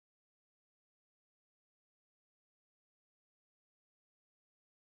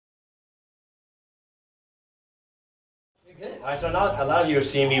Good. All right, so now a lot of you have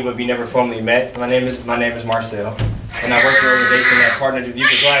seen me, but we never formally met. My name is Marcel, and I work for an organization that partners with Youth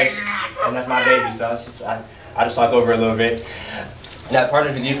for Christ, and that's my baby. So I just talk over a little bit. That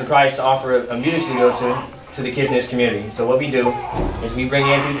partners with Youth for Christ to offer a music studio to the kids in this community. So what we do is we bring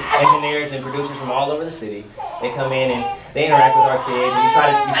in engineers and producers from all over the city. They come in and they interact with our kids. We try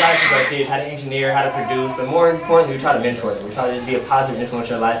to teach our kids how to engineer, how to produce, but more importantly, we try to mentor them. We try to just be a positive influence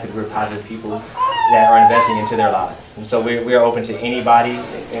in their life because we're positive people that are investing into their lives. And so we are open to anybody.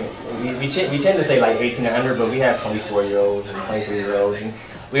 And we tend to say like 18 and under, but we have 24-year-olds and 23-year-olds, and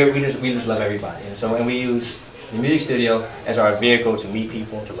we just love everybody. And we use the music studio as our vehicle to meet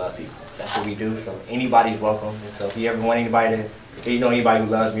people and to love people. That's what we do. So anybody's welcome. And so if you ever want anybody to, if you know anybody who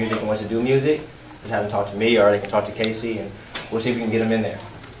loves music and wants to do music, just have them talk to me, or they can talk to Casey, and we'll see if we can get them in there.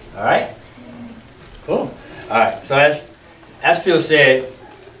 All right? Cool. All right. So as Phil said,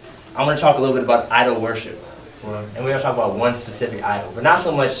 I'm going to talk a little bit about idol worship. And we're going to talk about one specific idol, but not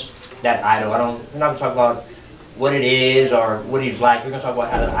so much that idol. We're not going to talk about what it is or what he's like. We're going to talk about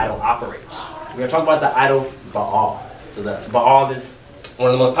how the idol operates. We're going to talk about the idol Baal. So the Baal is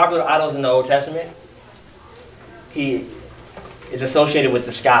one of the most popular idols in the Old Testament. He is associated with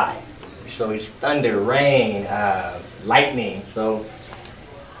the sky. So he's thunder, rain, lightning. So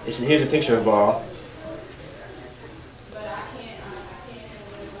here's a picture of Baal.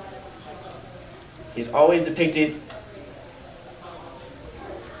 He's always depicted.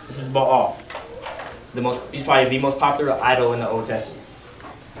 This is Baal. He's probably the most popular idol in the Old Testament.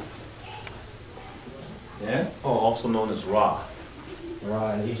 Yeah? Oh, also known as Ra.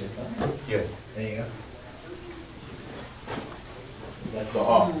 Ra in Egypt, huh? Yeah. There you go. That's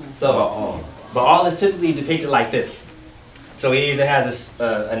Baal. So Baal is typically depicted like this. So he either has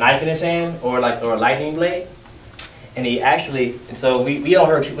a knife in his hand or a lightning blade. And he actually, and so we don't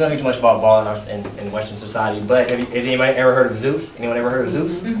hear too much about Baal in Western society, but has anybody ever heard of Zeus? Anyone ever heard of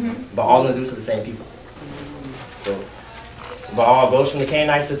Zeus? Mm-hmm. Baal and Zeus are the same people. So Baal goes from the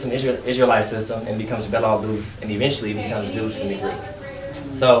Canaanite system, Israelite system, and becomes Baal, and eventually becomes Zeus in the Greek.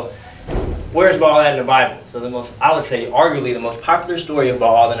 So where's Baal at in the Bible? So I would say, arguably the most popular story of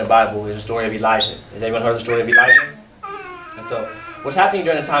Baal in the Bible is the story of Elijah. Has anyone heard the story of Elijah? And so what's happening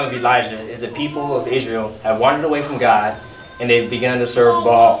during the time of Elijah is the people of Israel have wandered away from God, and they've begun to serve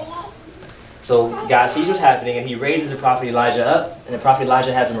Baal. So God sees what's happening, and he raises the prophet Elijah up, and the prophet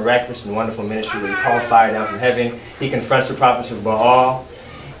Elijah has a miraculous and wonderful ministry where he calls fire down from heaven. He confronts the prophets of Baal,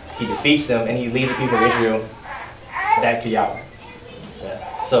 he defeats them, and he leads the people of Israel back to Yahweh.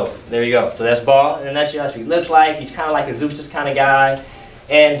 Yeah. So there you go. So that's Baal, and that's what he looks like. He's kind of like a Zeus kind of guy.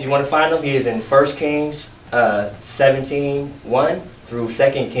 And if you want to find him, he is in 1 Kings 17:1 through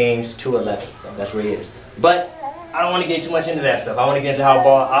 2 Kings 2:11. So that's where he is. But I don't want to get too much into that stuff. I want to get into how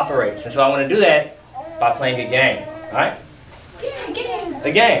Baal operates. And so I want to do that by playing a game. Alright?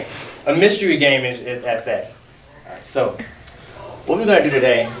 A game. A mystery game is at that. Alright, so what we're going to do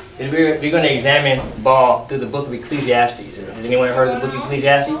today is we're going to examine Baal through the book of Ecclesiastes. Has anyone heard of the book of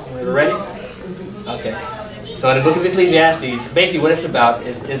Ecclesiastes? Anyone ready? Okay. So in the book of Ecclesiastes, basically what it's about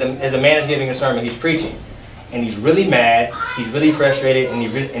is a man is giving a sermon. He's preaching. And he's really mad, he's really frustrated, and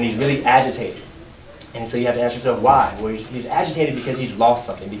he's really agitated. And so you have to ask yourself why. Well, he's agitated because he's lost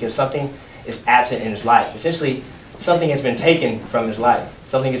something, because something is absent in his life. Essentially, something has been taken from his life.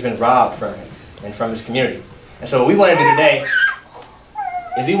 Something has been robbed from him and from his community. And so what we want to do today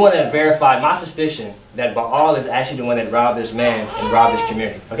is we want to verify my suspicion that Baal is actually the one that robbed this man and robbed his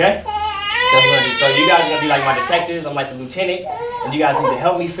community. Okay? That's what we're going to do. So you guys are going to be like my detectives. I'm like the lieutenant. And you guys need to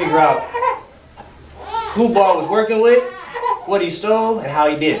help me figure out who Baal was working with, what he stole, and how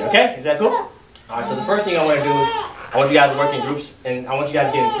he did it. Okay? Is that cool? Alright, so the first thing I want to do is I want you guys to work in groups, and I want you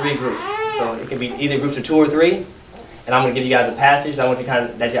guys to get in 3 groups. So it can be either groups of 2 or 3, and I'm going to give you guys a passage. I want you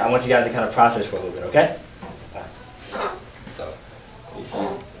guys to kind of process for a little bit, okay? All right. So, you see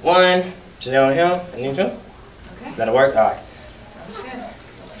 1, Janelle and him, and you 2. Okay. That'll work. All right. Sounds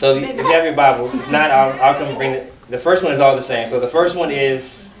good. So if you have your Bibles, if not, I'll come and bring it. The first one is all the same. So the first one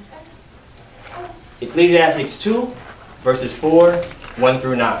is Ecclesiastes 2, verses 4, 1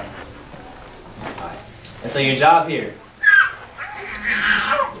 through 9. And so your job here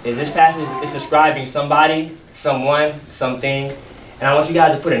is this passage is describing somebody, someone, something, and I want you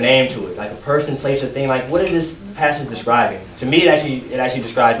guys to put a name to it, like a person, place, or thing. Like, what is this passage describing? To me, it actually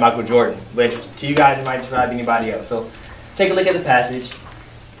describes Michael Jordan, but to you guys, it might describe anybody else. So take a look at the passage,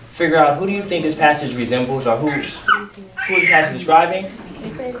 figure out who do you think this passage resembles, or who is the passage describing? Can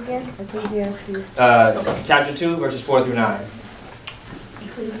you say it again? Ecclesiastes. Chapter 2, verses 4 through 9.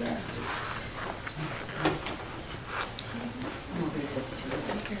 Ecclesiastes.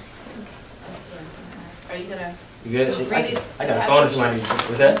 Are you gonna You good? Read it. I got a phone if somebody.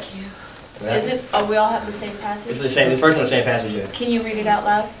 What's that? Thank you. Is it? Oh, we all have the same passage. It's the same. The first one, the same passage. Yeah. Can you read it out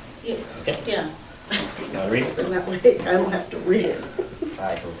loud? Yeah. Okay. Yeah. You want to read it? That way I don't have to read it. All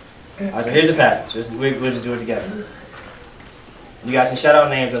right, cool. All right, so here's the passage. We'll just do it together. You guys can shout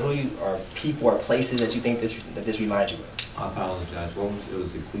out names of who you or people or places that you think this reminds you of. I apologize. What was it?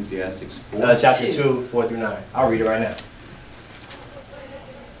 Was Ecclesiastes 4? Chapter 2, 4 through 9. I'll read it right now.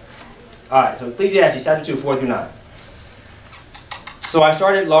 All right, so Ecclesiastes chapter 2, 4 through 9. So I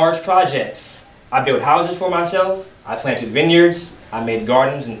started large projects. I built houses for myself. I planted vineyards. I made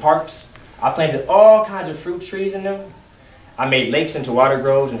gardens and parks. I planted all kinds of fruit trees in them. I made lakes into water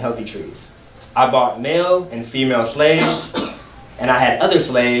groves and healthy trees. I bought male and female slaves, and I had other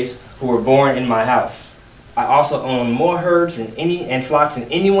slaves who were born in my house. I also owned more herds and flocks than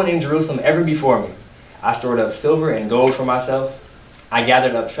anyone in Jerusalem ever before me. I stored up silver and gold for myself. I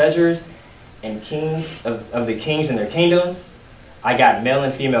gathered up treasures and kings of the kings in their kingdoms. I got male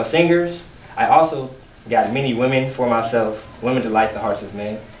and female singers. I also got many women for myself, women delight the hearts of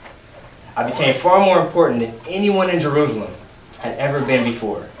men. I became far more important than anyone in Jerusalem had ever been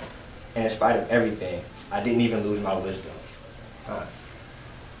before. And in spite of everything, I didn't even lose my wisdom.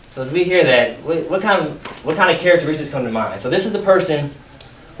 So as we hear that, what kind of characteristics come to mind? So this is the person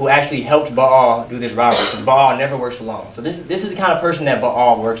who actually helped Baal do this robbery, because Baal never works alone. So this is the kind of person that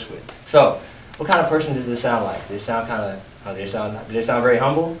Baal works with. So what kind of person does this sound like? Did it sound did it sound very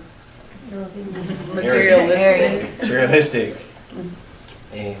humble? Materialistic. Materialistic.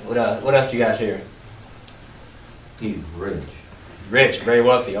 And what else do you guys hear? He's rich. Rich, very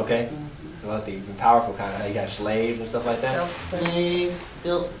wealthy, okay. Wealthy, powerful kind of. You got slaves and stuff like that? Slaves,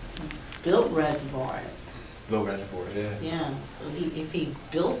 built reservoirs. Built reservoirs, yeah. Yeah, so if he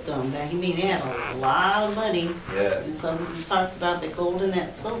built them, that he mean he had a lot of money. Yeah. And so we talked about the gold and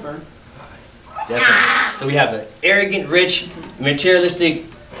that silver. Definitely. So we have an arrogant, rich, materialistic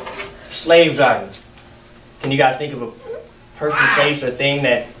slave driver. Can you guys think of a person, place, or thing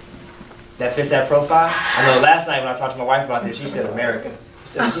that fits that profile? I know last night when I talked to my wife about this, she said America.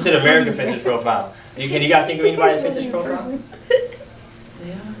 She said America fits this profile. Can you guys think of anybody that fits this profile?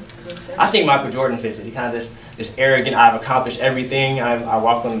 Yeah. I think Michael Jordan fits it. He kind of this arrogant. I've accomplished everything. I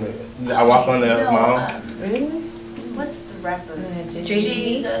walk on my own. Really? What's the rapper? Jay-Z?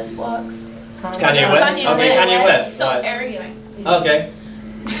 Jesus walks. Kanye West. Okay, Kanye West. So Right. arrogant. Okay.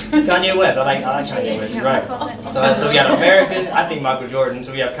 Kanye West. I like Kanye West. You're right. So we got America. I think Michael Jordan.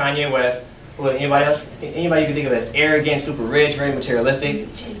 So we have Kanye West. Well, anybody else? Anybody you can think of as arrogant, super rich, very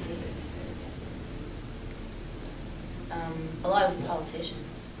materialistic? Jay-Z. A lot of politicians.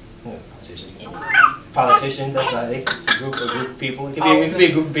 Yeah, politicians. That's right. It's a group of people. It could be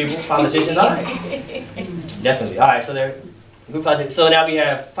a group of people. Politicians. All right. Definitely. All right. So they're group politics. So now we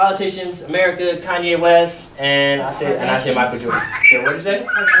have politicians, America, Kanye West, and I said Michael Jordan. So what did you say?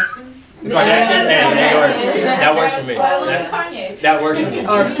 The Kardashians? That works for me. That works for me.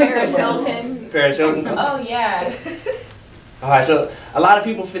 Or Paris Hilton. Paris Hilton. Oh, yeah. All right, so a lot of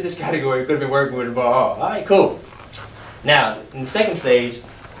people fit this category. Could have been working with Baal. All right, cool. Now, in the second stage,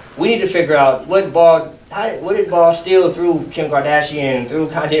 we need to figure out what did Baal steal through Kim Kardashian, through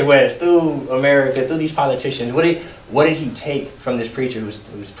Kanye West, through America, through these politicians. What did he take from this preacher who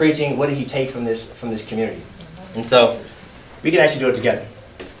was preaching? What did he take from this community? And so we can actually do it together.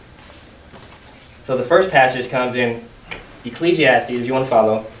 So the first passage comes in Ecclesiastes, if you want to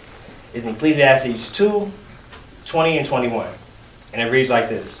follow, is in Ecclesiastes 2, 20 and 21. And it reads like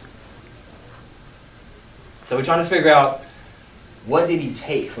this. So we're trying to figure out what did he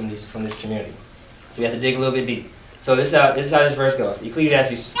take from this community. So we have to dig a little bit deep. So this is how this verse goes.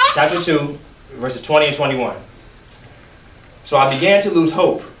 Ecclesiastes chapter 2, verses 20 and 21. So I began to lose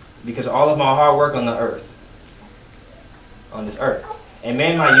hope because of all of my hard work on this earth. A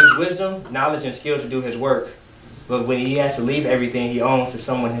man might use wisdom, knowledge, and skill to do his work, but when he has to leave everything he owns to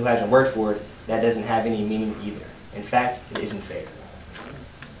someone who hasn't worked for it, that doesn't have any meaning either. In fact, it isn't fair.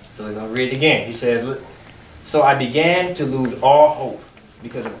 So we're going to read it again. He says, so I began to lose all hope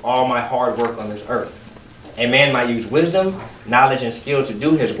because of all my hard work on this earth. A man might use wisdom, knowledge, and skill to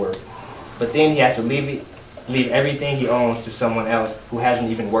do his work, but then he has to leave everything he owns to someone else who hasn't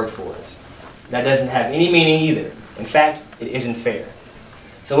even worked for it. That doesn't have any meaning either. In fact, it isn't fair.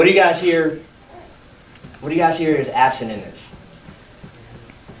 So what do you guys hear? What do you guys hear is absent in this?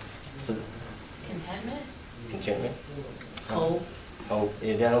 So, Contentment? contentment. Hope. Hope.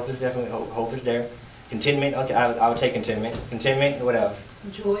 Yeah, that hope is definitely hope is there. Contentment. Okay, I would take contentment. Contentment. What else?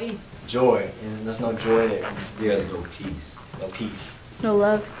 Joy. Joy. There's no joy there. There's no peace. No peace. No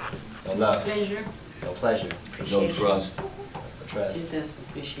love. No love. Pleasure. No pleasure. No trust. No trust. Just that's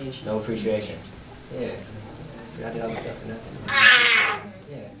appreciation. No appreciation. Yeah. I did all this stuff for nothing.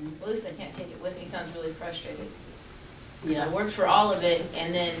 Yeah. Well, at least I can't take it with me. Sounds really frustrated. Yeah. I worked for all of it,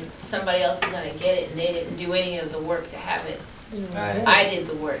 and then somebody else is gonna get it, and they didn't do any of the work to have it. Right. I did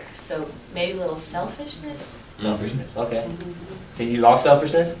the work, so maybe a little selfishness. Selfishness. Okay. Did you lost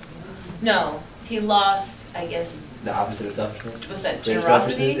selfishness? No, he lost, I guess, The opposite of selfishness. what's that, Greater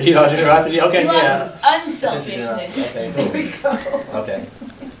generosity? selfishness? You lost generosity. Okay. He Yeah. lost unselfishness. Okay, There cool. we go. Okay.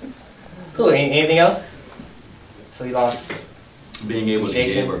 Cool. Anything else? So you lost. Being able to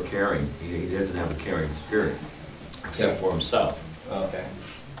Appreciation. give or caring, he doesn't have a caring spirit, except for himself Okay.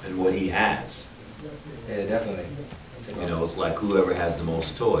 and what he has. Yeah, definitely. You know, it's like whoever has the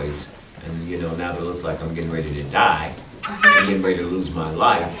most toys, and you know, now that it looks like I'm getting ready to die, I'm getting ready to lose my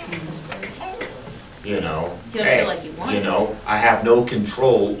life. You know, You don't feel like you want you it. know, I have no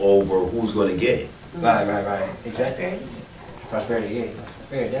control over who's going to get it. Right. Exactly. Prosperity, yeah.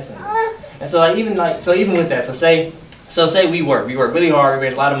 Yeah, definitely. And so even with that, so say we work really hard, we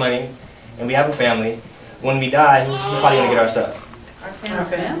raise a lot of money, and we have a family. When we die, who's probably gonna get our stuff? Our Our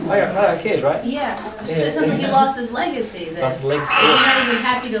family. family. Oh, yeah, our kids, right? Yeah, it sounds like he lost his legacy. That Lost the legacy. if you're not even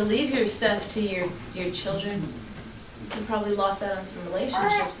happy to leave your stuff to your children, you probably lost out on some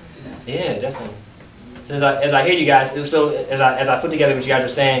relationships and stuff. Yeah, definitely. So as I hear you guys, so as I put together what you guys are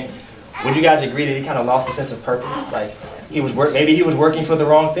saying, would you guys agree that he kind of lost a sense of purpose? Like maybe he was working for the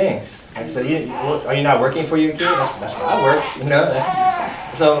wrong things. Like, so are you not working for your kid? That's why I work, you know.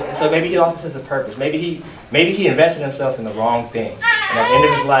 So maybe he lost a sense of purpose. Maybe he invested himself in the wrong thing. And at the end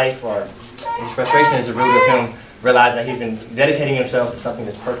of his life, or his frustration is the root of him realizing that he's been dedicating himself to something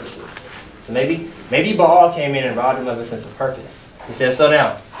that's purposeless. So maybe Baal came in and robbed him of a sense of purpose. He says, so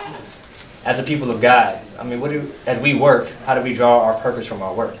now, as a people of God, I mean, as we work, how do we draw our purpose from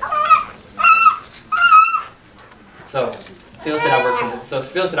our work? So Phil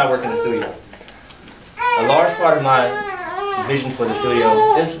said I work in the studio. A large part of my vision for the studio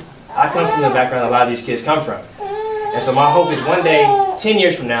is I come from the background a lot of these kids come from. And so my hope is one day, 10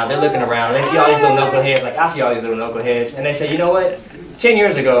 years from now, they're looking around, they see all these little knuckleheads, like I see all these little knuckleheads, and they say, you know what, 10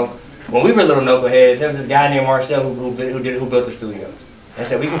 years ago, when we were little knuckleheads, there was this guy named Marcel who built the studio. And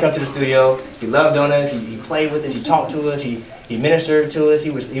said, we can come to the studio, he loved on us, he played with us, he talked to us, he ministered to us,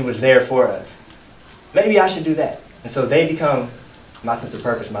 he was there for us. Maybe I should do that. And so they become my sense of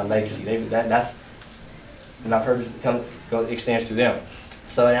purpose, my legacy. That's my purpose extends to them.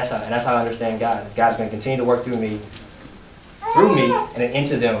 So that's how I understand God. God is going to continue to work through me, and then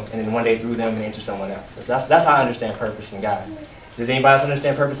into them, and then one day through them and into someone else. So that's how I understand purpose in God. Does anybody else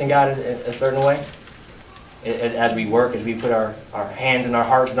understand purpose in God in a certain way? As we work, as we put our hands and our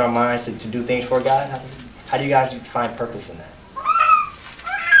hearts and our minds to do things for God, how do you guys find purpose in that?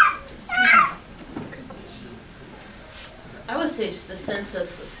 I would say just the sense of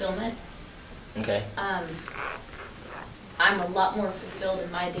fulfillment. Okay. I'm a lot more fulfilled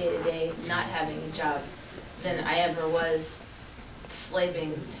in my day-to-day not having a job than I ever was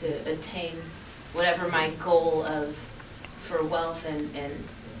slaving to attain whatever my goal for wealth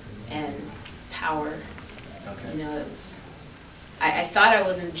and power. Okay. You know, it was. I thought I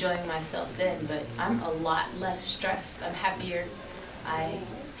was enjoying myself then, but I'm a lot less stressed. I'm happier.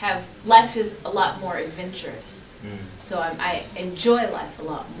 Life is a lot more adventurous. So I enjoy life a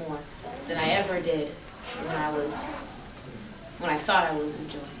lot more than I ever did when I thought I was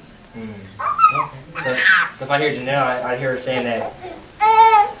enjoying it. So if I hear Janelle, I hear her saying that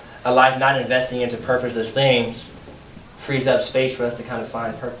a life not investing into purposeless things frees up space for us to kind of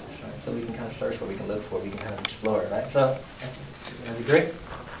find purpose, right? So we can kind of search what we can look for, we can kind of explore, right? So, that's a great.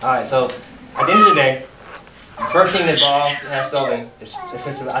 All right, so at the end of the day, the first thing that Baal has stolen is a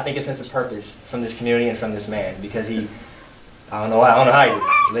sense of purpose from this community and from this man, because I don't know how he did it,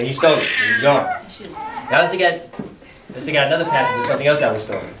 but he stole it, and he's gone. Now let's look at another passage of something else that was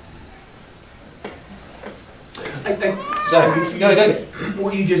stolen. Go ahead.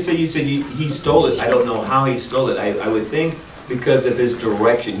 What you just said, you said he stole it. I don't know how he stole it. I would think because of his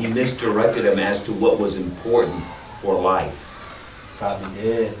direction, he misdirected him as to what was important for life. Probably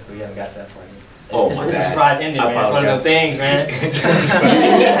did. We haven't got to that part yet. Oh, This my is bad. surprise ending, man. It's one of those things, man.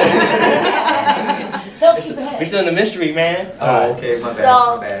 They'll keep ahead. We're still in the mystery, man. Oh, okay, my bad.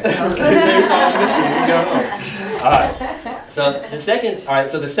 So- My bad. All right.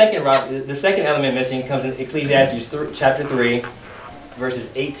 So the second element missing comes in Ecclesiastes chapter 3, verses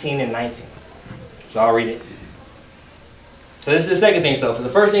 18 and 19. So I'll read it. So this is the second thing he stole. So the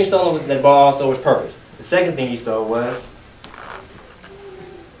first thing stolen that Baal stole was purpose. The second thing he stole was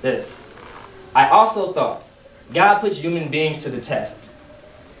this. I also thought, God puts human beings to the test.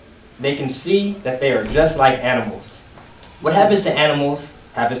 They can see that they are just like animals. What happens to animals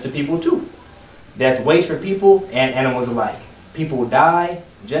happens to people too. Death waits for people and animals alike. People die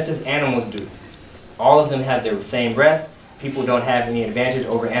just as animals do. All of them have their same breath. People don't have any advantage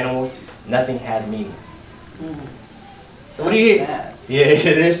over animals. Nothing has meaning. So what do you hear? Sad. Yeah,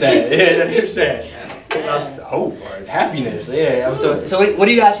 it is sad. Yeah, that is sad. Hope or happiness. Yeah. So what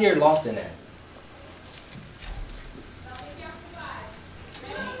do you guys hear lost in that?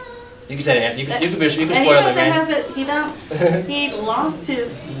 You can say the answer. You can And spoil he it, doesn't man. have it, he lost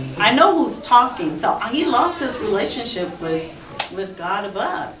his, I know who's talking, so he lost his relationship with God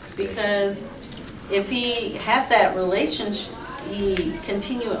above. Because if he had that relationship, he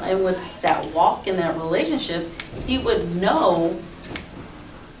continued, and with that walk in that relationship, he would know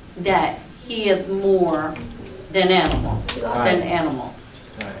that he is more than animal,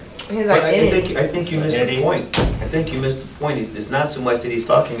 His But identity. I think you missed the point. I think you missed the point. It's not so much that he's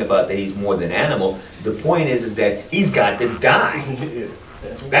talking about that he's more than animal. The point is that he's got to die.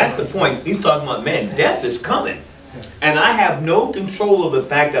 That's the point. He's talking about, man, death is coming. And I have no control of the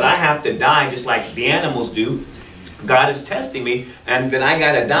fact that I have to die just like the animals do. God is testing me, and then I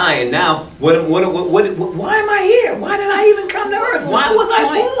gotta die. And now, why am I here? Why did I even come to earth? Why was I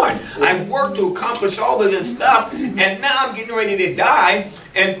born? I worked to accomplish all of this stuff, and now I'm getting ready to die.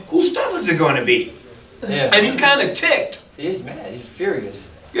 And whose stuff is it going to be? Yeah. And he's kind of ticked. He is mad. He's furious.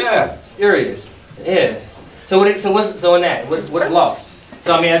 Yeah. Furious. Yeah. So in that, what's lost?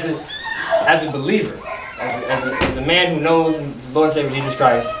 So I mean, as a believer, as a man who knows his Lord and Savior Jesus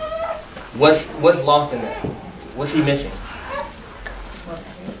Christ, what's lost in that? What's he missing?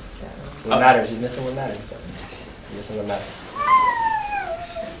 What matters? He's missing what matters. He's missing what matters.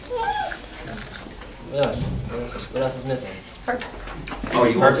 What else is missing? Oh,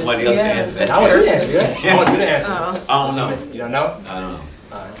 you want somebody else to answer that? I want you to answer. Yeah. I want you to answer. I don't know. You don't know? I don't know.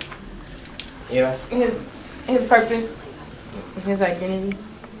 All right. Yeah. His purpose, his identity.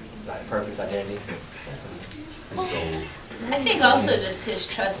 Like purpose, identity. So, I think also just his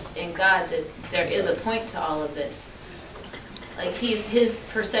trust in God that there is a point to all of this. Like his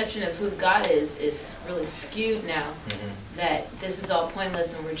perception of who God is really skewed now. That this is all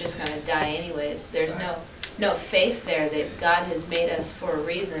pointless and we're just gonna die anyways. There's no faith there that God has made us for a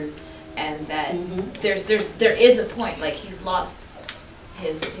reason, and that there is a point. Like he's lost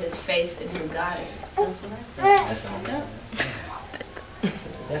his faith in who God is. That's what I said.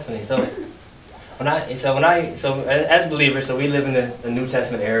 Definitely. So as believers, so we live in the New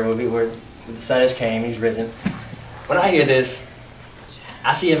Testament era where the Son has came, He's risen. When I hear this,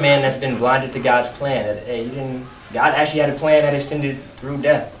 I see a man that's been blinded to God's plan. That God actually had a plan that extended through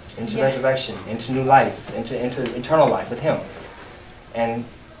death into resurrection, into new life, into eternal life with Him. And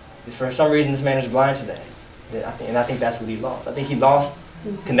for some reason, this man is blind to that. And I think that's what he lost. I think he lost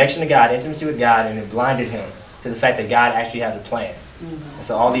connection to God, intimacy with God, and it blinded him to the fact that God actually has a plan. And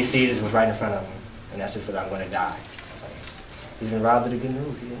so all these seeds was right in front of him. And that's just that I'm going to die. He's been robbed of the good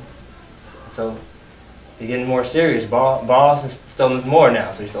news. So he's getting more serious. Baal has stolen more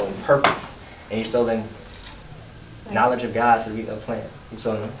now. So he's stolen purpose. And he's stolen knowledge of God so we can plan. He's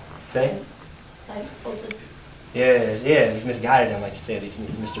stolen, say? Yeah, he's misguided him, like you said. He's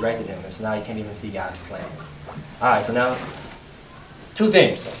misdirected him. And so now he can't even see God's plan. Alright, so now, two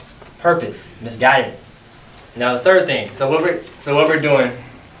things. So, purpose, misguided. Now the third thing. So what we're doing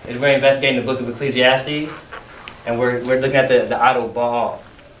is we're investigating the book of Ecclesiastes, and we're looking at the idol Baal,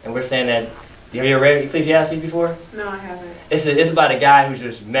 and we're saying that. Have you ever read Ecclesiastes before? No, I haven't. It's about a guy who's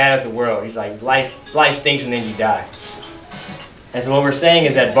just mad at the world. He's like, life stinks and then you die. And so what we're saying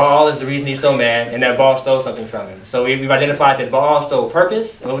is that Baal is the reason he's so mad, and that Baal stole something from him. So we've identified that Baal stole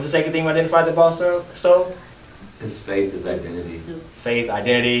purpose. And what was the second thing we identified that Baal stole? his faith, his identity. Faith,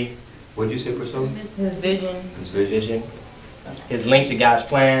 identity. What did you say, Priscilla? His vision. His vision. His link to God's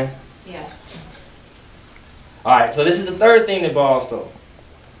plan. Yeah. Alright, so this is the third thing that Baal stole.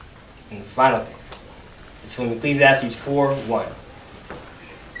 And the final thing. It's from Ecclesiastes 4:1.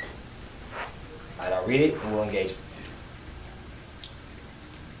 Alright, I'll read it and we'll engage it.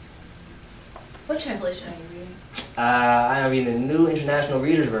 What translation are you reading? I am reading the New International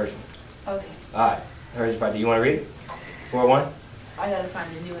Reader's Version. Okay. Alright, hers part. Do you want to read it? 4:1? I gotta find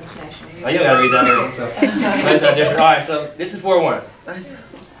the new international. Oh, you don't gotta read that version, so that's not different. Alright, so this is 4:1.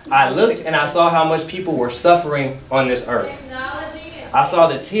 I looked and I saw how much people were suffering on this earth. I saw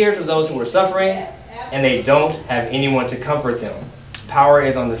the tears of those who were suffering, and they don't have anyone to comfort them. Power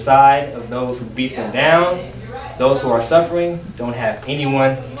is on the side of those who beat them down. Those who are suffering don't have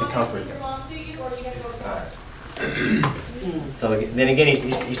anyone to comfort them. So then again,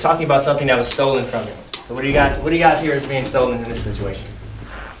 he's talking about something that was stolen from him. So what do you guys hear is being stolen in this situation?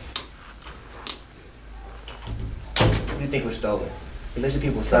 What do you think was stolen? There's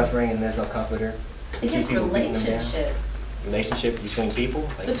people suffering and there's no comforter. It's just People beating them down. relationship. Relationship between people?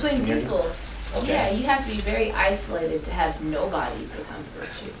 Like Between community? people. Okay. Yeah, you have to be very isolated to have nobody to comfort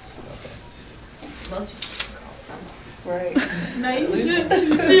you. Most people can call someone. Right. No,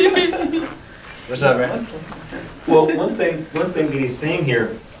 you should. What's up, man? Well, one thing that he's saying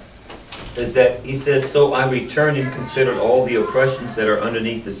here is that he says, "So I returned and considered all the oppressions that are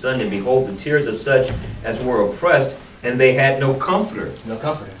underneath the sun, and behold, the tears of such as were oppressed, and they had no comforter." No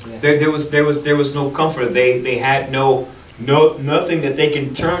comforter. Yeah. There was no comforter. They had nothing that they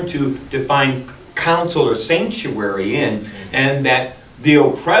can turn to find counsel or sanctuary in, and that the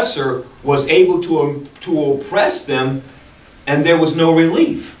oppressor was able to oppress them, and there was no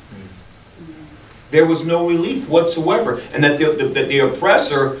relief. There was no relief whatsoever, and that the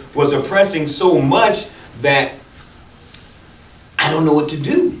oppressor was oppressing so much that I don't know what to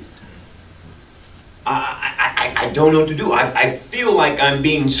do. I don't know what to do. I feel like I'm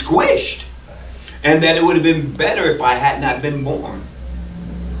being squished, and that it would have been better if I had not been born.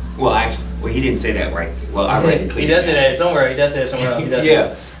 Well, actually, he didn't say that right. Well, I read it. He does say that somewhere. He does say that somewhere else. He does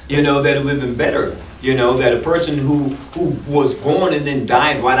Yeah, you know, that it would have been better. You know, that a person who was born and then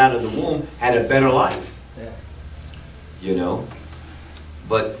died right out of the womb had a better life. Yeah. You know,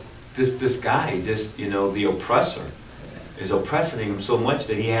 but this guy, just, you know, the oppressor is oppressing him so much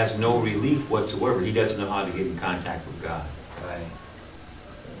that he has no relief whatsoever. He doesn't know how to get in contact with God. Right.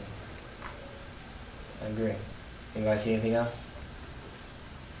 I agree. Anybody see anything else?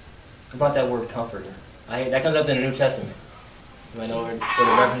 What about that word comforter? That comes up in the New Testament. You might know what it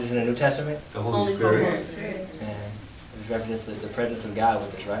references in the New Testament? The Holy Spirit. And it references the presence of God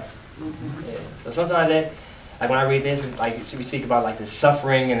with us, right? Yeah. So sometimes like when I read this, like we speak about like this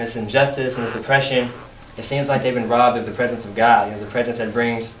suffering and this injustice and this oppression, it seems like they've been robbed of the presence of God. You know, the presence that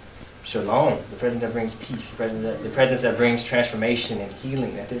brings shalom, the presence that brings peace, the presence that brings transformation and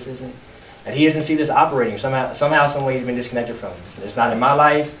healing. That He doesn't see this operating. Somehow, some way he's been disconnected from it. It's not in my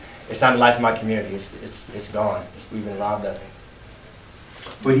life. It's not in the life of my community. It's gone. We've been robbed of it.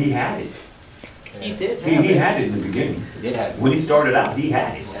 But he had it. He did. He had it in the beginning. He did have it. When he started out, he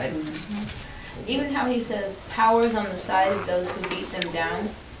had it. Even how he says, powers on the side of those who beat them down.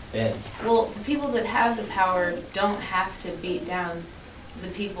 Yeah. Well, the people that have the power don't have to beat down the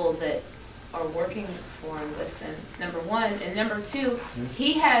people that are working for him with them, number one. And number two,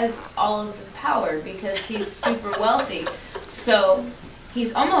 he has all of the power because he's super wealthy. So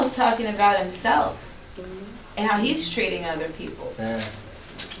he's almost talking about himself and how he's treating other people. Yeah.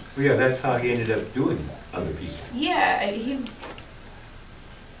 Well, yeah, that's how he ended up doing other people. Yeah, he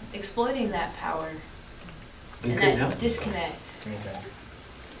exploiting that power He and couldn't that help. disconnect. Okay.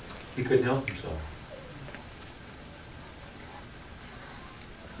 He couldn't help himself.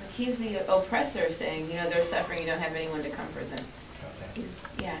 Like he's the oppressor saying, you know, they're suffering, you don't have anyone to comfort them. Okay.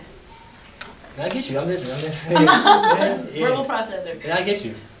 Yeah. I get you. I'm listening. I'm Yeah, yeah. verbal processor. Yeah, I get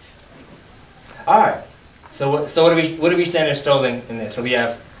you. All right. So what are we saying is stolen in this? So we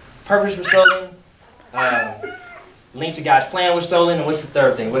have purpose was stolen. Link to God's plan was stolen. And what's the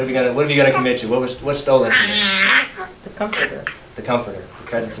third thing? What are we gonna commit to? What's stolen from this? The comforter. The comforter, the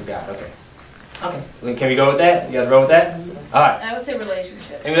presence of God. Okay. Okay. Well, can we go with that? You guys roll with that? All right. And I would say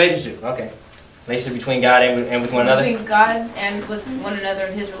relationship. In relationship. Okay. Relationship between God and with one another. Between God and with one another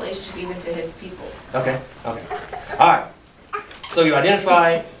and his relationship even to his people. Okay. Okay. All right. So you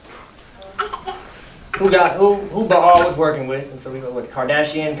identified who Baal was working with, and so we go with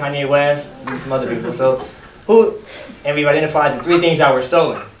Kardashian, Kanye West, and some other people. So and we've identified the three things that were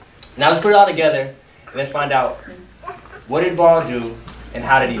stolen. Now let's put it all together and let's find out what did Baal do and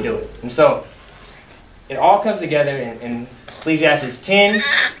how did he do it. And so it all comes together in Ecclesiastes 10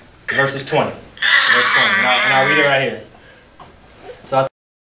 verses 20. Verse 20. And I'll read it right here. So I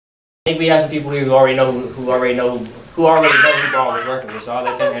think we have some people here who already know who Baal was working with. So I'll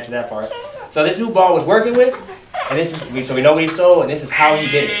let them answer that part. So this is who Baal was working with, and so we know what he stole, and this is how he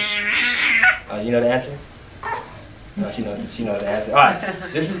did it. You know the answer? No, she knows the answer. All right,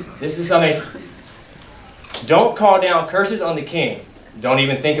 this is summation. Don't call down curses on the king. Don't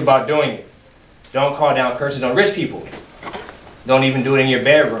even think about doing it. Don't call down curses on rich people. Don't even do it in your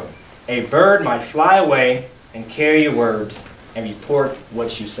bedroom. A bird might fly away and carry your words and report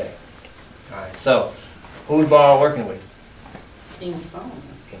what you say. All right, so who's Baal working with? King Solomon.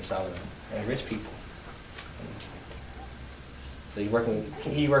 King Solomon and rich people. So he's working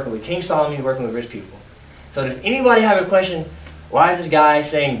with King Solomon. He's working with rich people. So does anybody have a question? Why is this guy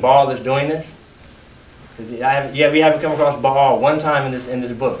saying Baal is doing this? We haven't come across Baal one time in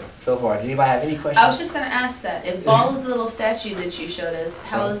this book so far. Does anybody have any questions? I was just going to ask that. If Baal is the little statue that you showed us,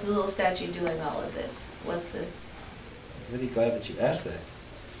 how is the little statue doing all of this? What's the... really glad that you asked that.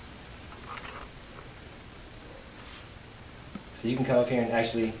 So you can come up here and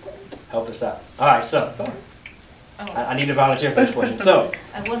actually help us out. All right, so come on. Oh, I need to volunteer for this portion. So,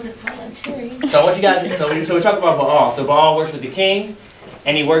 I wasn't volunteering. so what you guys? So we talk about Baal. So Baal works with the king,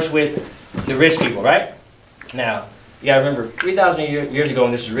 and he works with the rich people, right? Now you gotta remember, 3,000 years ago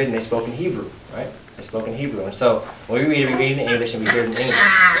when this was written, they spoke in Hebrew, right? They spoke in Hebrew, and so when we read in English and we hear it in English.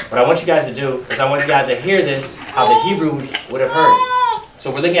 What I want you guys to do is I want you guys to hear this how the Hebrews would have heard it.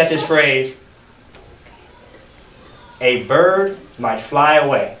 So we're looking at this phrase. A bird might fly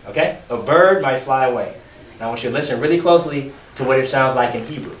away, okay? A bird might fly away. Now I want you to listen really closely to what it sounds like in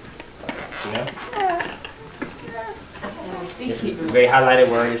Hebrew. You know? It's a very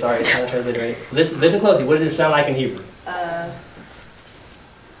highlighted word. It's already kind of transliterated. So listen closely. What does it sound like in Hebrew?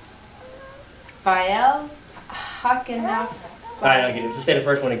 Baal, Hakanaf. All right, I'll get it. Just say the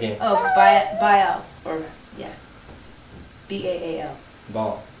first one again. Oh, Baal, or yeah, B-A-A-L.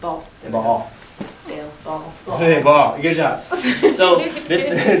 Baal. Baal. Baal. Baal. Hey, Baal. Good job. So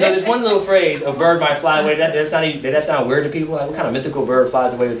this one little phrase, a bird might fly away. Did that sound weird to people? Like, what kind of mythical bird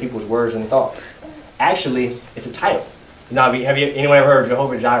flies away with people's words and thoughts? Actually, it's a title. You know, have you anyone ever heard of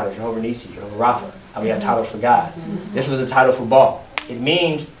Jehovah Jireh, Jehovah Nissi, Jehovah Rapha? How we have titles for God. This was a title for Baal. It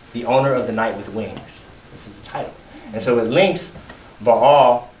means the owner of the night with wings. This is the title. And so it links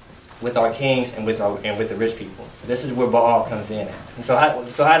Baal with our kings and with the rich people. So this is where Baal comes in at. And so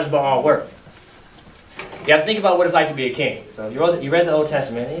how does Baal work? You have to think about what it's like to be a king. So you read the Old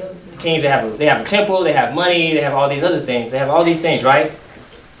Testament. You know, kings, they have a temple, they have money, they have all these other things. They have all these things, right?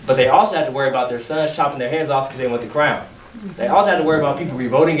 But they also have to worry about their sons chopping their heads off because they want the crown. They also have to worry about people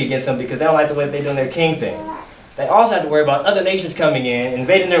revolting against them because they don't like the way they're doing their king thing. They also have to worry about other nations coming in,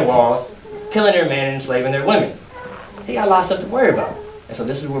 invading their walls, killing their men, and enslaving their women. He got a lot of stuff to worry about. And so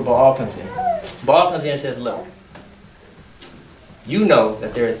this is where Baal comes in. Baal comes in and says, look, you know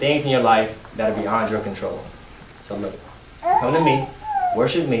that there are things in your life that are beyond your control. So look, come to me,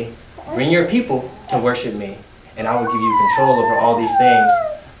 worship me, bring your people to worship me, and I will give you control over all these things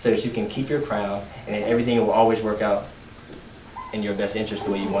so that you can keep your crown and then everything will always work out in your best interest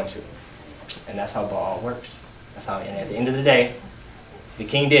the way you want to. And that's how Baal works. That's how, and at the end of the day, the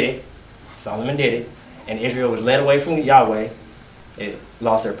king did it, Solomon did it, and Israel was led away from Yahweh. It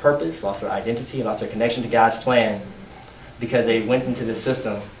lost their purpose, lost their identity, lost their connection to God's plan because they went into the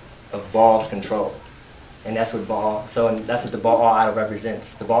system of Baal's control. And that's what that's what the Baal idol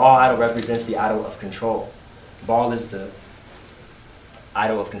represents. The Baal idol represents the idol of control. Baal is the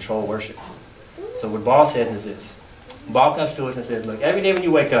idol of control worship. So what Baal says is this. Baal comes to us and says, look, every day when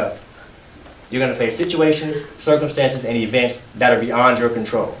you wake up, you're going to face situations, circumstances, and events that are beyond your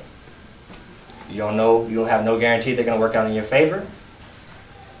control. You don't know, you don't have no guarantee they're going to work out in your favor,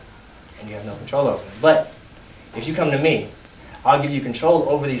 and you have no control over them. But if you come to me, I'll give you control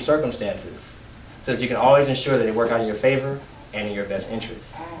over these circumstances so that you can always ensure that they work out in your favor and in your best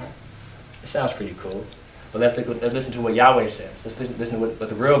interest. It sounds pretty cool. But let's listen to what Yahweh says. Let's listen to what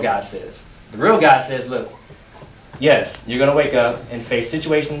the real God says. The real God says, look, yes, you're going to wake up and face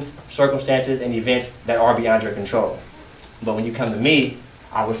situations, circumstances, and events that are beyond your control. But when you come to me,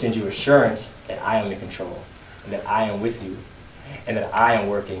 I will send you assurance that I am in control, and that I am with you, and that I am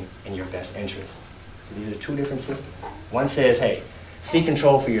working in your best interest. So these are two different systems. One says, hey, seek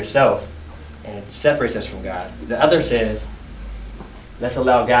control for yourself, and it separates us from God. The other says, let's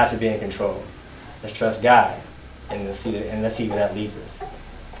allow God to be in control. Let's trust God, and let's see where that leads us.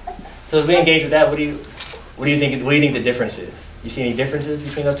 So as we engage with that, what do you think the difference is? You see any differences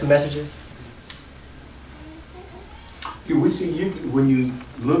between those two messages? Yeah, we see when you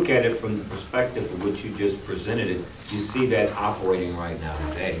look at it from the perspective of what you just presented it, you see that operating right now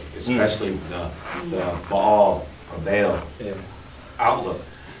today, especially the Baal or Baal outlook,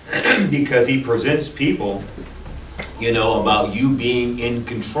 because he presents people, about you being in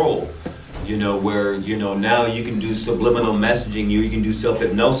control. Where, now you can do subliminal messaging, you can do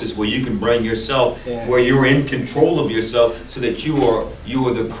self-hypnosis, where you can bring yourself, where you're in control of yourself, so that you are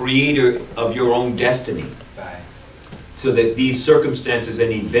the creator of your own destiny. Right. So that these circumstances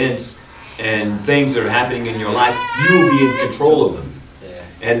and events and things that are happening in your life, you will be in control of them. Yeah.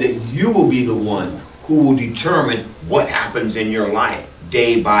 And that you will be the one who will determine what happens in your life,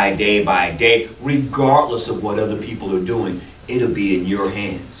 day by day by day, regardless of what other people are doing. It'll be in your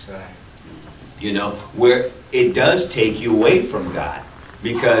hands. Right. Where it does take you away from God,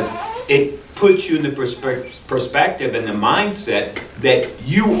 because it puts you in the perspective and the mindset that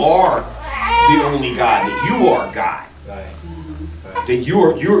you are the only God, that you are God, right. That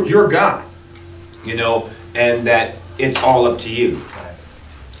you're God, and that it's all up to you. Right.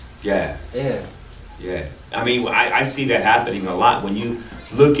 Yeah. Yeah, I mean, I see that happening a lot. When you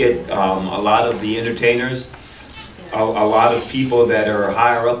look at a lot of the entertainers, a lot of people that are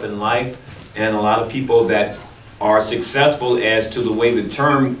higher up in life, and a lot of people that are successful as to the way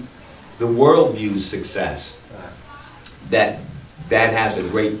the world views success, that has a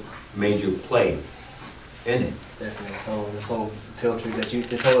great major play in it. Definitely. This whole filter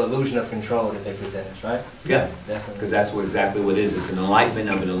this whole illusion of control that they present us, right? Yeah, Definitely. because that's exactly what it is. It's an enlightenment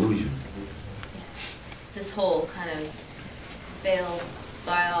of an illusion. This whole kind of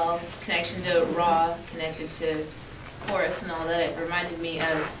Baal connection to Ra, connected to Horus and all that, it reminded me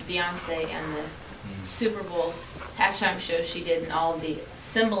of Beyonce and the Super Bowl halftime show she did, and all the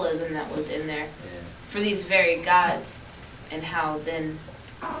symbolism that was in there for these very gods, and how then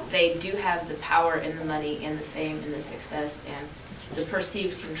they do have the power and the money and the fame and the success and the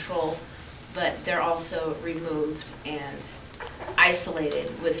perceived control, but they're also removed and isolated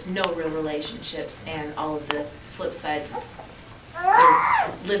with no real relationships, and all of the flip sides is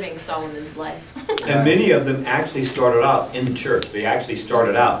they're living Solomon's life. And many of them actually started out in the church. They actually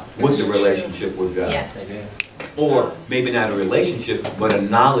started out with the relationship with God. Yeah. Or maybe not a relationship, but a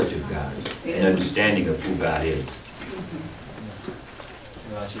knowledge of God, an understanding of who God is.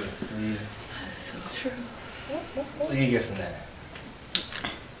 What about you? That's so true. What do you get from that?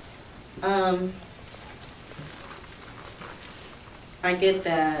 I get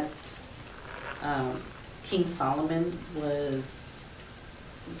that King Solomon was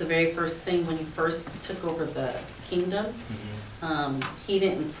the very first thing when he first took over the kingdom. He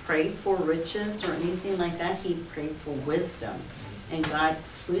didn't pray for riches or anything like that. He prayed for wisdom, and God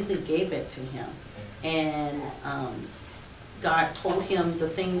freely gave it to him. And God told him the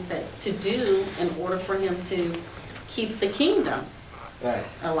things that to do in order for him to keep the kingdom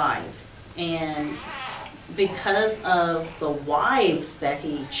alive. And because of the wives that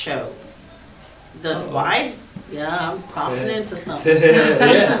he chose, the wives, I'm crossing into something.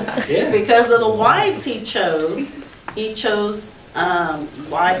 Because of the wives he chose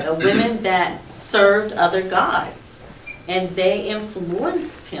women that served other gods, and they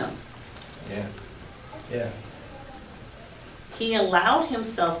influenced him. He allowed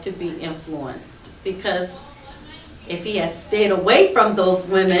himself to be influenced, because if he had stayed away from those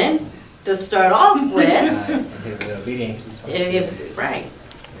women to start off with, right.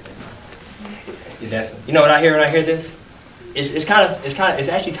 Definitely. You know what I hear when I hear this? It's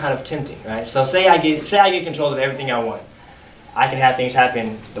actually kind of tempting, right? So say I get control of everything I want. I can have things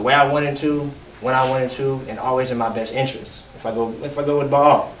happen the way I wanted to, when I wanted to, and always in my best interest. If I go with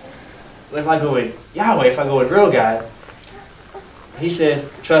Baal, if I go with Yahweh, if I go with real God, he says,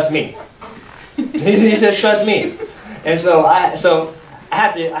 trust me. He says, trust me. And so I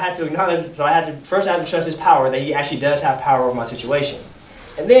have to acknowledge, first I have to trust his power, that he actually does have power over my situation.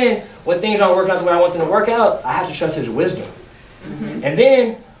 And then, when things aren't working out the way I want them to work out, I have to trust his wisdom. And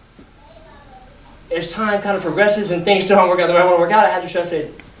then, as time kind of progresses and things still don't work out the way I want to work out, I have to trust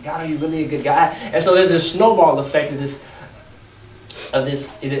that, God, are you really a good guy? And so there's this snowball effect of this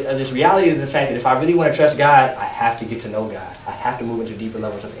reality of the fact that if I really want to trust God, I have to get to know God. I have to move into deeper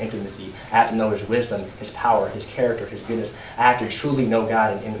levels of intimacy. I have to know his wisdom, his power, his character, his goodness. I have to truly know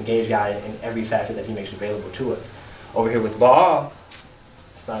God and engage God in every facet that he makes available to us. Over here with Baal,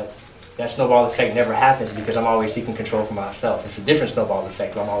 that snowball effect never happens, because I'm always seeking control for myself. It's a different snowball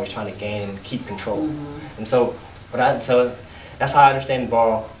effect where I'm always trying to gain and keep control. And so that's how I understand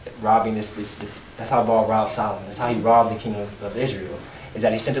Baal robbing that's how Baal robbed Solomon. That's how he robbed the kingdom of Israel. Is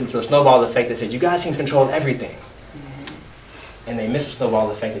that he sent them to a snowball effect that said, you guys can control everything. And they missed the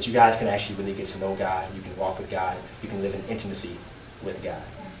snowball effect that you guys can actually really get to know God. You can walk with God. You can live in intimacy with God.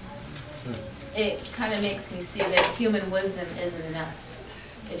 It kind of makes me see that human wisdom isn't enough.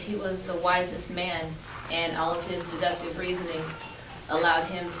 If he was the wisest man and all of his deductive reasoning allowed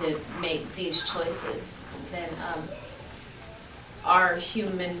him to make these choices, then our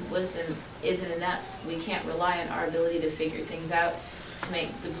human wisdom isn't enough. We can't rely on our ability to figure things out, to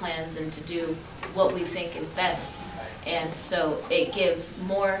make the plans, and to do what we think is best. And so it gives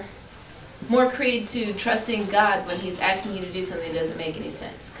more creed to trusting God when he's asking you to do something that doesn't make any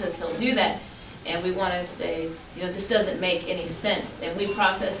sense, because he'll do that. And we want to say, this doesn't make any sense. And we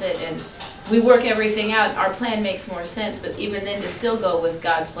process it and we work everything out. Our plan makes more sense, but even then to still go with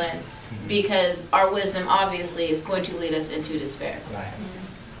God's plan, because our wisdom obviously is going to lead us into despair. Right.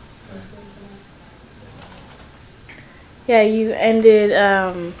 Yeah, you ended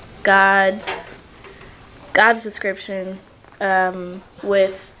God's description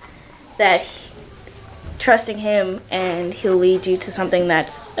with that trusting him, and he'll lead you to something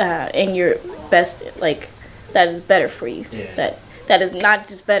that's in your best, that is better for you. Yeah. that is not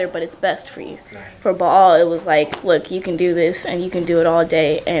just better, but it's best for you. Right. For Baal, it was like, look, you can do this and you can do it all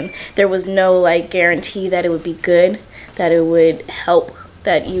day, and there was no like guarantee that it would be good, that it would help,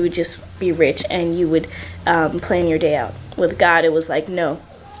 that you would just be rich and you would plan your day out. With God, it was like, no,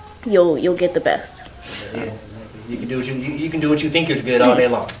 you'll get the best. Yeah. You can do what you think is good all day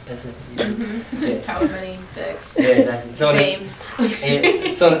long. That's it. Yeah. Power, money, sex, Yeah, exactly. So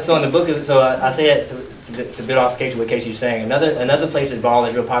fame. so in the book of, I say it to build off what Casey's saying. Another place that Baal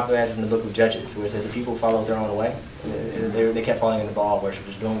is real popular as is in the book of Judges, where it says the people followed their own way. They kept falling into Baal worship,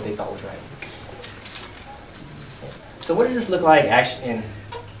 just doing what they thought was right. So what does this look like actually?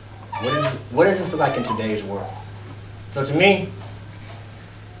 What does this look like in today's world? So to me,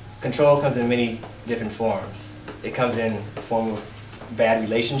 control comes in many different forms. It comes in the form of bad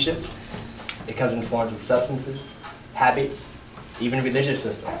relationships. It comes in forms of substances, habits, even religious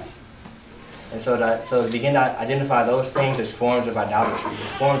systems. And so to begin to identify those things as forms of idolatry,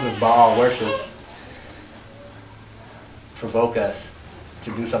 as forms of Baal worship, provoke us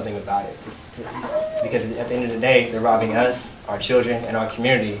to do something about it. Because at the end of the day, they're robbing us, our children, and our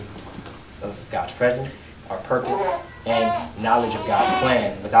community of God's presence, our purpose, and knowledge of God's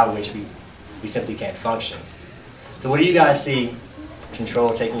plan, without which we simply can't function. So what do you guys see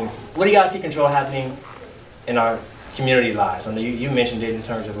control happening in our community lives? I know you mentioned it in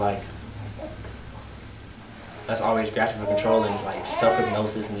terms of like us always grasping for control and like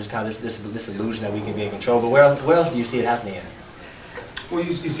self-hypnosis and just kind of this illusion that we can be in control. But where else do you see it happening in? Well,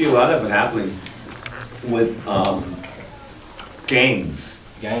 you see a lot of it happening with gangs.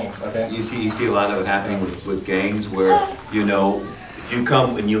 Gangs, okay. You see a lot of it happening with gangs where, you know, if you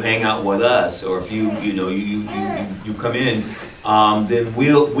come and you hang out with us, or if you come in, then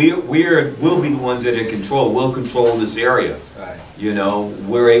we'll be the ones that are in control. We'll control this area. Right. You know,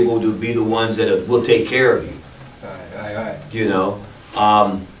 we're able to be the ones that will take care of you. Right. You know,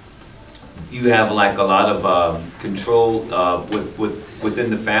 you have like a lot of control within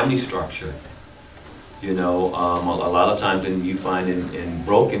the family structure. You know, a lot of times you find in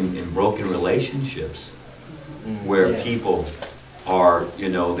broken relationships where people are, you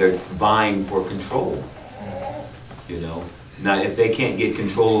know, they're vying for control. You know, now if they can't get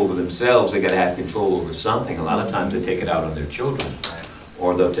control over themselves, they got to have control over something. A lot of times they take it out on their children,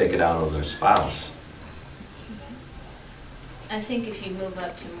 or they'll take it out on their spouse. I think if you move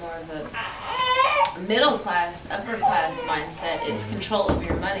up to more of a middle class, upper class mindset, it's control of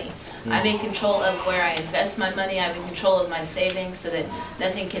your money. I'm in control of where I invest my money. I'm in control of my savings so that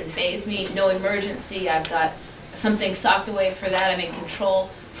nothing can faze me. No emergency. I've got something socked away for that. I'm in control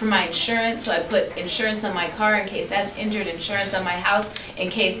for my insurance. So I put insurance on my car in case that's injured, insurance on my house in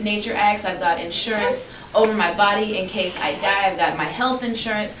case nature acts. I've got insurance over my body in case I die. I've got my health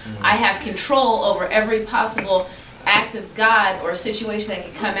insurance. I have control over every possible act of God or situation that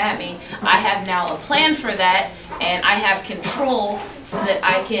could come at me. I have now a plan for that, and I have control so that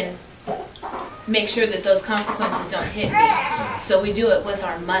I can make sure that those consequences don't hit me. So we do it with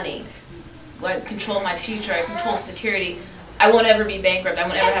our money. I control my future, I control security. I won't ever be bankrupt, I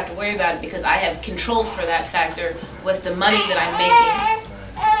won't ever have to worry about it because I have control for that factor with the money that I'm making.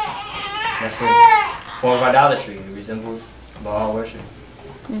 That's a form of idolatry. It resembles Baal worship.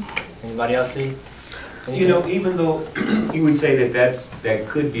 Anybody else see? You know, even though you would say that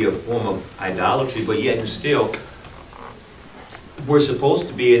could be a form of idolatry, but yet and still, we're supposed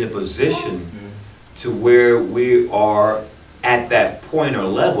to be in a position to where we are at that point or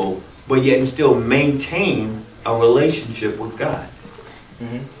level, but yet and still maintain a relationship with God.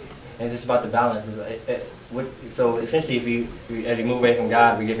 And it's just about the balance. So essentially, as we move away from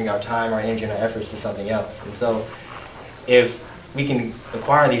God, we're giving our time, our energy, and our efforts to something else. And so, if we can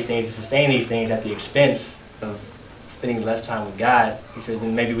acquire these things and sustain these things at the expense of spending less time with God, he says,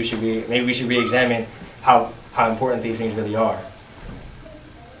 then maybe we should re-examine how important these things really are.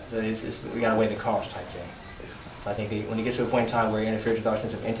 So we gotta weigh the cost type thing. So I think when it gets to a point in time where it interferes with our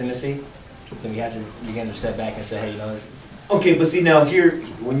sense of intimacy, then we have to begin to step back and say, hey, you know. Okay, but see now here,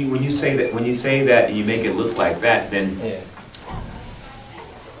 when you say that and you make it look like that, then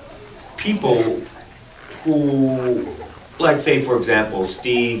people who, like say for example,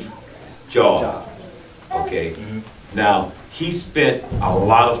 Steve Jobs. Okay. Now he spent a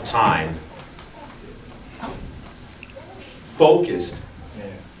lot of time focused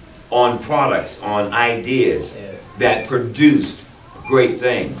on products, on ideas that produced great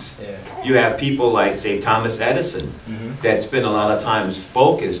things. You have people like, say, Thomas Edison, that spent a lot of time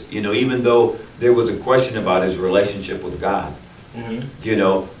focused, you know, even though there was a question about his relationship with God, you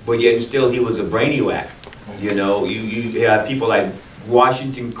know, but yet still he was a brainiac. You know, you have people like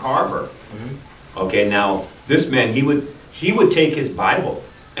Washington Carver. Okay, now this man, he would he would take his Bible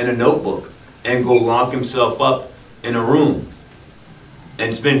and a notebook and go lock himself up in a room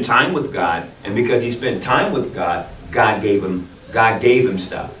and spend time with God. And because he spent time with God, God gave him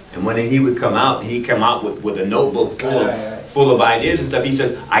stuff. And when he would come out, he'd come out with a notebook full of ideas and stuff. He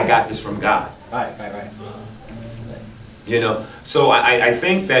says, I got this from God. Right. You know, so I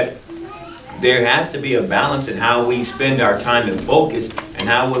think that there has to be a balance in how we spend our time and focus, and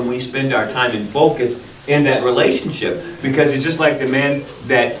how when we spend our time and focus in that relationship. Because it's just like the man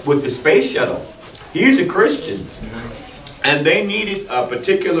that with the space shuttle. He's a Christian. And they needed a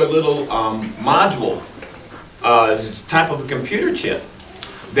particular little module, type of a computer chip.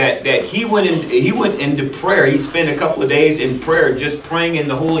 That he went into prayer. He spent a couple of days in prayer, just praying in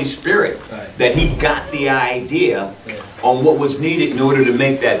the Holy Spirit. Right. That he got the idea on what was needed in order to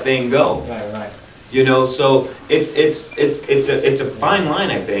make that thing go. Right. You know, so it's a fine line,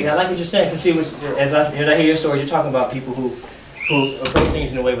 I think. Yeah, like you just said, as I hear your story, you're talking about people who approach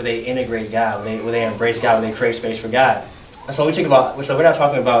things in a way where they integrate God, where they embrace God, where they create space for God. So we're not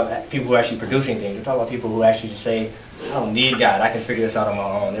talking about people who are actually producing things. We're talking about people who actually just say, I don't need God. I can figure this out on my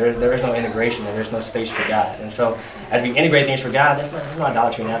own. There is no integration and there's no space for God. And so as we integrate things for God, that's not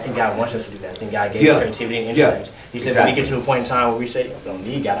idolatry. And I think God wants us to do that. I think God gave us creativity and intellect. He says when we get to a point in time where we say, I don't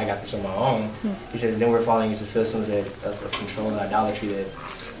need God, I got this on my own. He says then we're falling into systems of control and idolatry that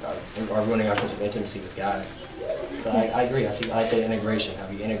are ruining our sense of intimacy with God. So I agree. I like that integration, how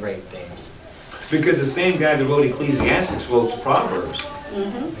we integrate things. Because the same guy that wrote Ecclesiastes wrote Proverbs. You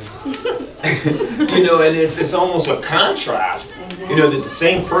know, and it's almost a contrast, you know, that the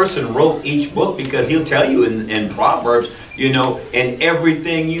same person wrote each book, because he'll tell you in Proverbs, you know, in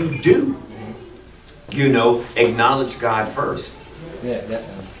everything you do, you know, acknowledge God first. Yeah,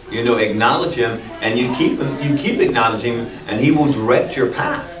 definitely. You know, acknowledge him, and you keep acknowledging him, and he will direct your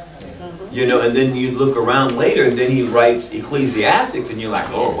path. You know, and then you look around later, and then he writes Ecclesiastics, and you're like,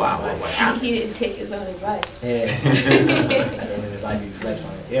 oh wow, what happened? He didn't take his own advice. Yeah. His life reflects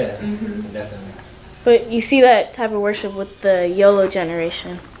on it. Yeah, definitely. But you see that type of worship with the YOLO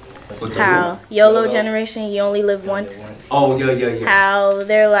generation. How YOLO generation, you only live once. Oh yeah. How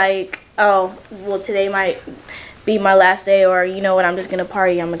they're like, oh, well today might be my last day, or you know what, I'm just gonna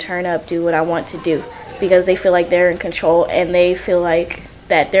party, I'm gonna turn up, do what I want to do, because they feel like they're in control, and they feel like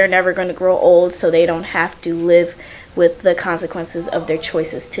that they're never going to grow old, so they don't have to live with the consequences of their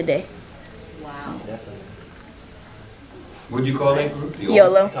choices today. Wow. Definitely. What'd you call that group?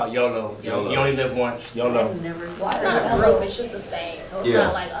 YOLO. It's called YOLO. You only live once. YOLO. I've never. Well, it's not a group, it's just a saying. So it's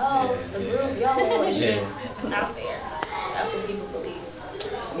not like, oh, the group, YOLO, it's just out there. That's what people believe.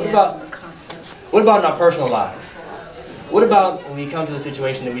 What about in our personal lives? What about when we come to a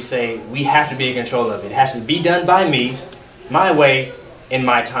situation that we say we have to be in control of it? It has to be done by me, my way, in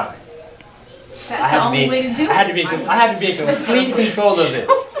my time. That's the only way to do it. I have to be in complete control of it.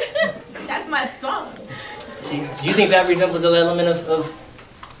 That's my song. See, do you think that resembles an element of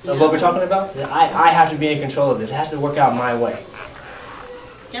what we're talking about? I have to be in control of this. It has to work out my way.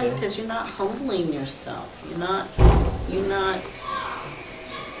 Yeah, because you're not humbling yourself. You're not you're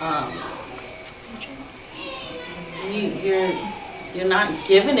not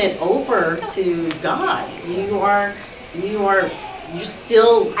giving it over to God. You're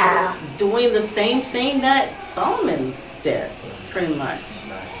still doing the same thing that Solomon did, pretty much.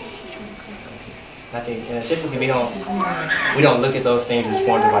 I think, and typically we don't look at those things as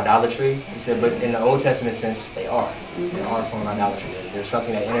forms of idolatry. He said, but in the Old Testament sense, they are. They are a form of idolatry. There's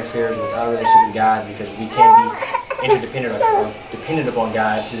something that interferes with our relationship with God, because we can't be interdependent or dependent upon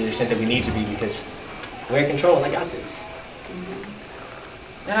God to the extent that we need to be, because we're in control and I got this.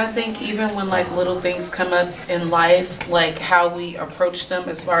 And I think even when like little things come up in life, like how we approach them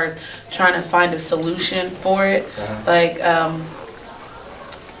as far as trying to find a solution for it, like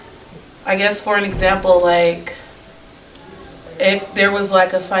I guess for an example, like if there was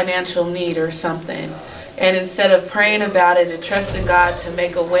like a financial need or something, and instead of praying about it and trusting God to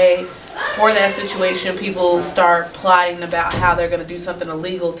make a way for that situation, people start plotting about how they're going to do something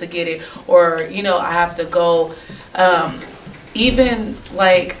illegal to get it, or you know, I have to go even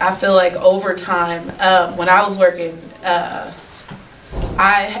like I feel like overtime, when I was working,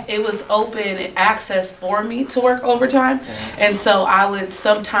 it was open access for me to work overtime, and so I would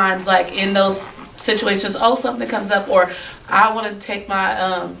sometimes like in those situations, oh, something comes up, or I want to take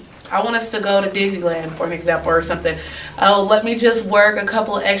my I want us to go to Disneyland for an example or something. Oh, let me just work a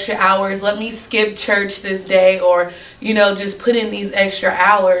couple of extra hours, let me skip church this day, or you know, just put in these extra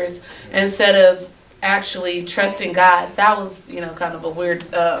hours instead of actually trusting God. That was, you know, kind of a weird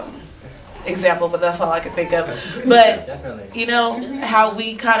example, but that's all I can think of. But Definitely. you know how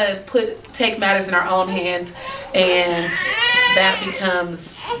we kind of take matters in our own hands, and that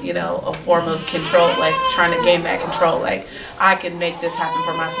becomes, you know, a form of control, like trying to gain that control. Like, I can make this happen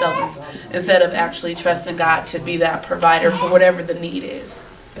for myself instead of actually trusting God to be that provider for whatever the need is.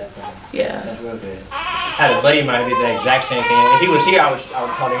 Definitely. Yeah. That's real good. I had a buddy of mine who did the exact same thing. If he was here, I would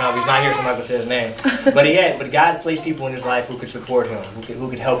call him out. He's not here, so I'm not gonna say his name. But God placed people in his life who could support him, who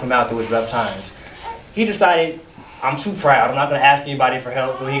could help him out through his rough times. He decided, I'm too proud. I'm not gonna ask anybody for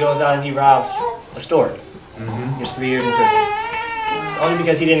help. So he goes out and he robs a store. Gets 3 years in prison. Only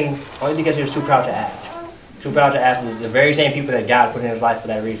because he was too proud to ask. Too proud to ask the very same people that God put in his life for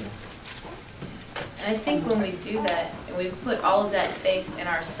that reason. And I think when we do that, and we put all of that faith in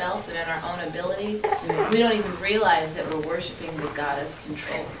ourselves and in our own ability, we don't even realize that we're worshiping the God of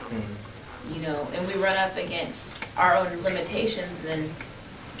control. You know, and we run up against our own limitations and then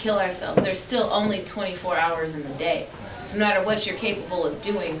kill ourselves. There's still only 24 hours in the day. So no matter what you're capable of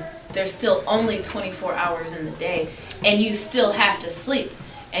doing, there's still only 24 hours in the day, and you still have to sleep.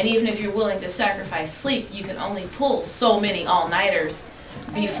 And even if you're willing to sacrifice sleep, you can only pull so many all-nighters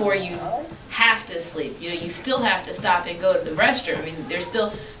before you have to sleep. You know, you still have to stop and go to the restroom. I mean, there's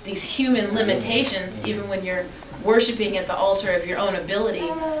still these human limitations, even when you're worshiping at the altar of your own ability,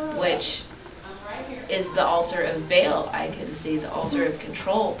 which is the altar of Baal, I can see, the altar of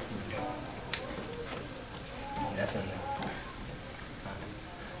control. Definitely.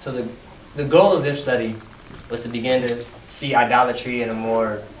 So the goal of this study was to begin to see idolatry in a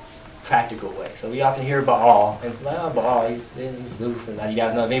more practical way. So we often hear Baal, and it's like, oh, Baal, he's Zeus. And now you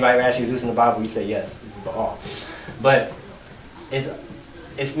guys know, if anybody asks you Zeus in the Bible, you say yes, it's Baal. But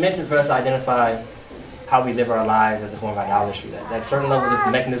it's meant for us to identify how we live our lives as a form of idolatry. That certain levels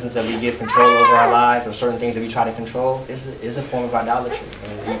of mechanisms that we give control over our lives, or certain things that we try to control, is a form of idolatry.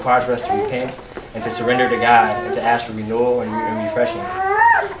 And it requires for us to repent and to surrender to God and to ask for renewal and refreshing,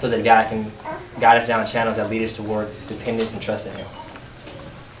 so that God can guide us down channels that lead us toward dependence and trust in Him.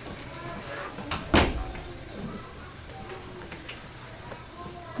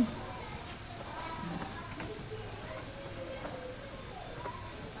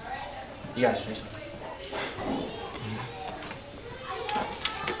 You guys say something.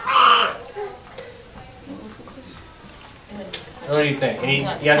 What do you think? You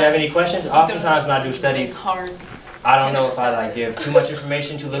guys have any questions? Oftentimes when I do studies, I don't know if I give too much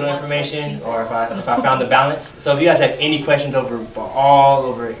information, too little information, or if I found the balance. So if you guys have any questions over Baal,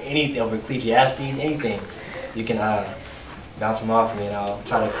 over anything, over Ecclesiastes, anything, you can bounce them off me, and I'll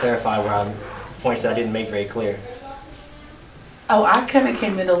try to clarify points that I didn't make very clear. Oh, I kind of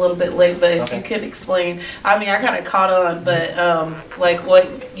came in a little bit late, but if Okay. you could explain, I mean, I kind of caught on, but like what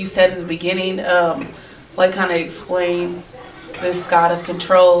you said in the beginning, like kind of explain this God of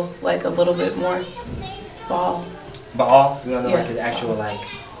control, like a little bit more. Baal. Baal, you want to know like Yeah. his actual, like,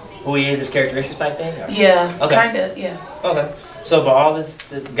 who he is, his characteristic type thing? Or? Yeah, Okay. kind of, yeah. Okay. So Baal is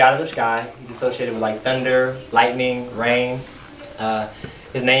the god of the sky. He's associated with like thunder, lightning, rain.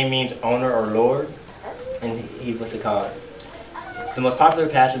 His name means owner or lord. And he what's it called? The most popular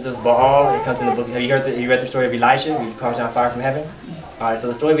passage of Baal, it comes in the book. Have you read the story of Elijah, who comes down fire from heaven? All right, so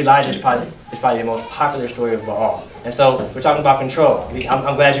the story of Elijah is probably the most popular story of Baal. And so we're talking about control.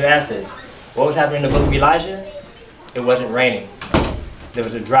 I'm glad you asked this. What was happening in the book of Elijah? It wasn't raining. There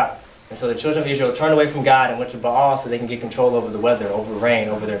was a drought. And so the children of Israel turned away from God and went to Baal so they can get control over the weather, over rain,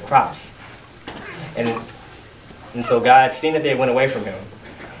 over their crops. And so God, seeing that they went away from him,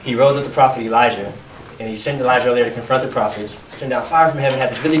 he rose up the prophet Elijah, and he sent Elijah over there to confront the prophets, sent down fire from heaven, had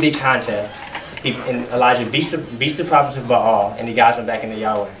this really big contest. And Elijah beats the prophets of Baal, and he guides them back into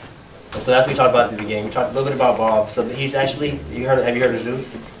Yahweh. And so that's what we talked about at the beginning. We talked a little bit about Baal. So he's actually, have you heard of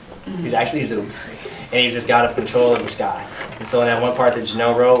Zeus? He's actually Zeus. And he's this god of control of the sky. And so in that one part that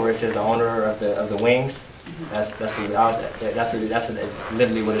Janelle wrote, where it says the owner of the wings, that's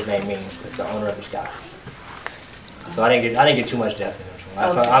literally what his name means. It's the owner of the sky. So I didn't get too much depth in it.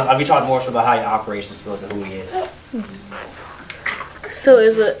 I'll be talking more so about how he operates as opposed to who he is. So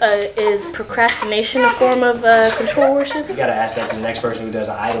is procrastination a form of control worship? You gotta ask that to the next person who does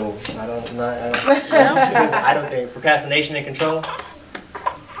an idol. I don't know. I don't think procrastination and control.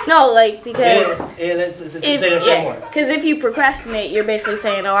 No, like because Because if you procrastinate, you're basically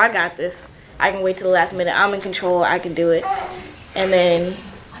saying, "Oh, I got this. I can wait till the last minute. I'm in control. I can do it." And then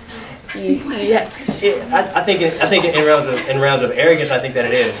I think in realms of arrogance, I think that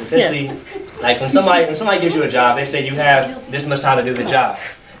it is essentially like when somebody gives you a job, they say you have this much time to do the job,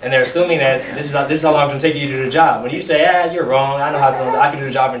 and they're assuming that this is how long it's gonna take you to do the job. When you say, you're wrong. I know how I can do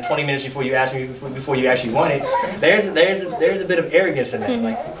the job in 20 minutes before you ask me before you actually want it. There's a bit of arrogance in that.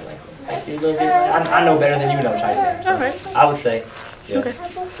 Like like a little bit. I know better than you know type thing. So Okay. I would say. Yeah. Okay.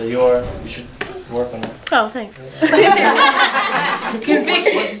 So you should work on that. Oh, thanks.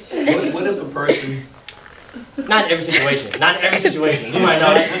 Conviction. What if a person, Not in every situation. Not in every situation. You might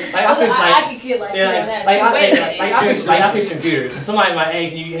know. Like I fix I could get like, yeah, that like, too. Wait a minute. I fix computers. Somebody might, hey,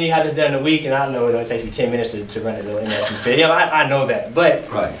 can you have this done in a week? And I know it only takes me 10 minutes to run it in that fit. You know, I know that. But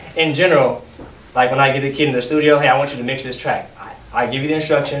right, in general, like when I get the kid in the studio, hey, I want you to mix this track. I give you the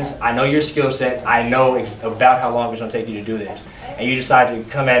instructions. I know your skill set. I know about how long it's going to take you to do this. And you decide to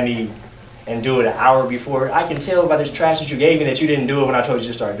come at me and do it an hour before. I can tell by this trash that you gave me that you didn't do it when I told you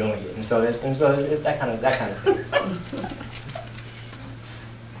to start doing it. And so it's that kind of thing.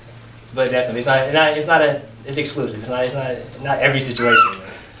 But definitely, it's exclusive. It's not every situation.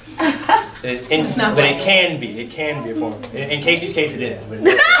 But it can be a form. In Casey's case, it is. But